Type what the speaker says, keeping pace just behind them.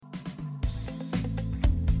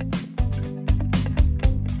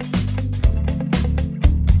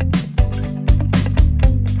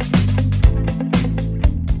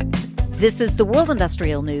This is the World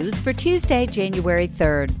Industrial News for Tuesday, January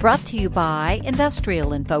 3rd, brought to you by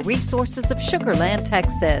Industrial Info Resources of Sugar Land,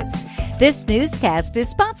 Texas. This newscast is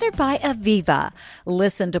sponsored by Aviva.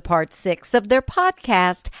 Listen to part 6 of their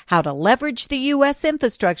podcast, How to Leverage the U.S.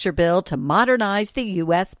 Infrastructure Bill to Modernize the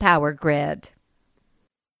U.S. Power Grid.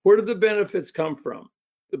 Where do the benefits come from?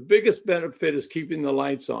 The biggest benefit is keeping the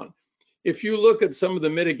lights on. If you look at some of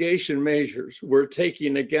the mitigation measures we're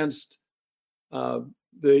taking against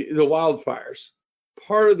the wildfires,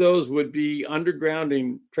 part of those would be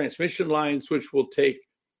undergrounding transmission lines, which will take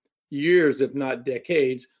years, if not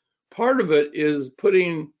decades. Part of it is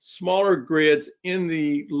putting smaller grids in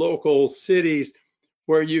the local cities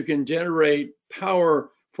where you can generate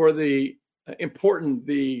power for the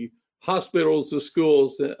hospitals, the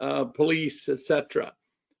schools, police, etc.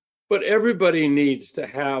 But everybody needs to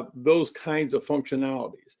have those kinds of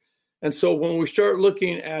functionalities. And so when we start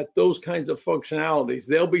looking at those kinds of functionalities,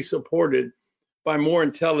 they'll be supported by more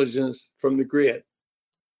intelligence from the grid.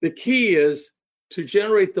 The key is to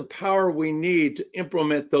generate the power we need to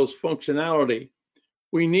implement those functionality.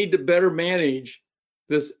 We need to better manage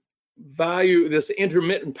this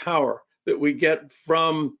intermittent power that we get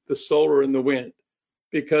from the solar and the wind,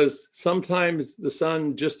 because sometimes the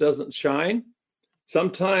sun just doesn't shine.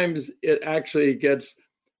 Sometimes it actually gets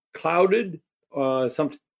clouded,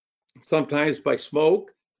 sometimes by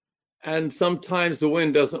smoke, and sometimes the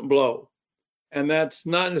wind doesn't blow. And that's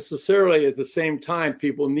not necessarily at the same time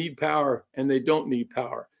people need power and they don't need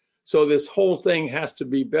power. So this whole thing has to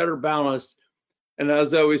be better balanced. And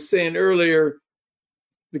as I was saying earlier,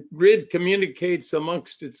 the grid communicates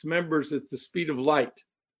amongst its members at the speed of light.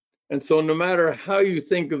 And so no matter how you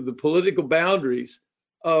think of the political boundaries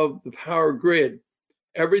of the power grid,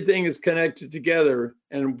 everything is connected together.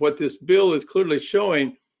 And what this bill is clearly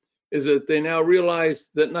showing is that they now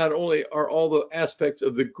realize that not only are all the aspects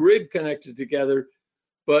of the grid connected together,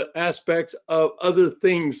 but aspects of other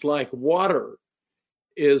things like water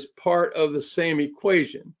is part of the same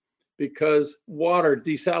equation, because water,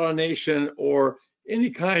 desalination, or any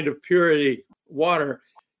kind of purity water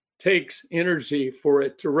takes energy for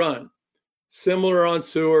it to run. Similar on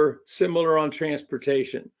sewer, similar on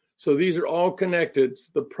transportation. So these are all connected.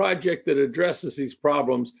 The project that addresses these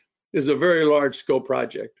problems is a very large scope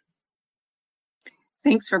project.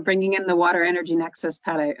 Thanks for bringing in the water energy nexus,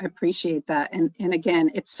 Pat. I appreciate that. And again,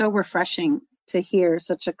 it's so refreshing to hear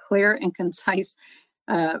such a clear and concise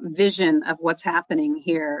vision of what's happening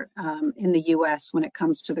here in the U.S. when it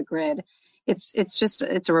comes to the grid. It's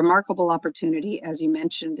a remarkable opportunity, as you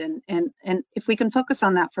mentioned. And if we can focus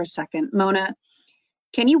on that for a second, Mona,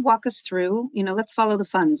 can you walk us through, let's follow the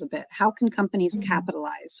funds a bit. How can companies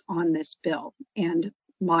capitalize on this bill and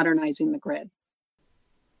modernizing the grid?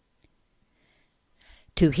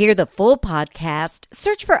 To hear the full podcast,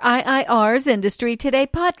 search for IIR's Industry Today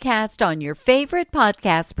podcast on your favorite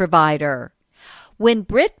podcast provider. When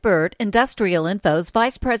Britt Burt, Industrial Info's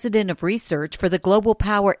Vice President of Research for the global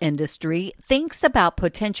power industry, thinks about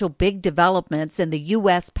potential big developments in the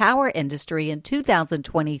U.S. power industry in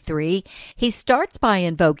 2023, he starts by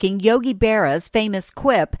invoking Yogi Berra's famous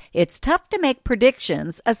quip, "It's tough to make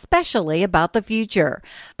predictions, especially about the future."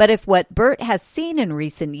 But if what Burt has seen in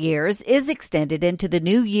recent years is extended into the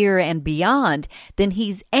new year and beyond, then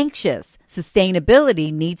he's anxious.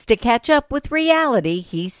 Sustainability needs to catch up with reality,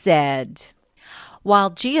 he said.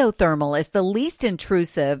 While geothermal is the least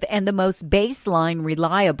intrusive and the most baseline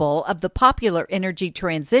reliable of the popular energy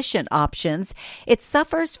transition options, it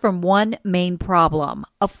suffers from one main problem: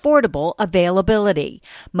 affordable availability.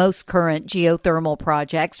 Most current geothermal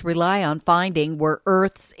projects rely on finding where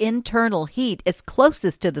Earth's internal heat is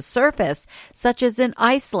closest to the surface, such as in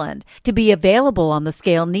Iceland, to be available on the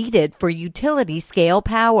scale needed for utility-scale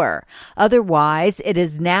power. Otherwise, it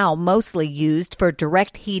is now mostly used for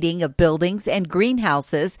direct heating of buildings and greenhouses,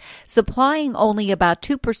 supplying only about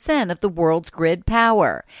 2% of the world's grid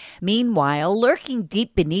power. Meanwhile, lurking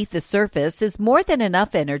deep beneath the surface is more than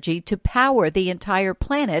enough energy to power the entire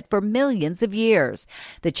planet for millions of years.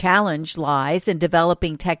 The challenge lies in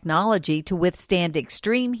developing technology to withstand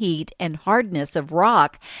extreme heat and hardness of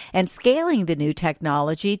rock, and scaling the new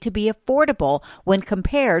technology to be affordable when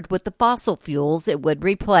compared with the fossil fuels it would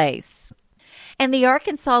replace. And the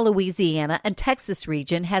Arkansas, Louisiana, and Texas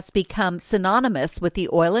region has become synonymous with the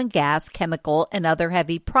oil and gas, chemical, and other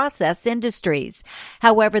heavy process industries.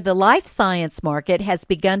 However, the life science market has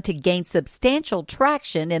begun to gain substantial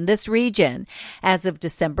traction in this region. As of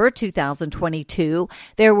December 2022,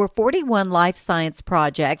 there were 41 life science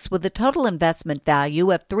projects with a total investment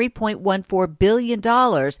value of $3.14 billion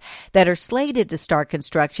that are slated to start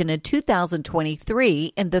construction in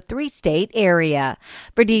 2023 in the three-state area.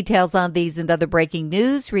 For details on these and other breaking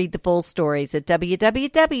news, read the full stories at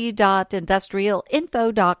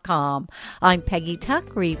www.industrialinfo.com. I'm Peggy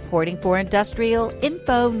Tuck, reporting for Industrial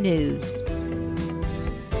Info News.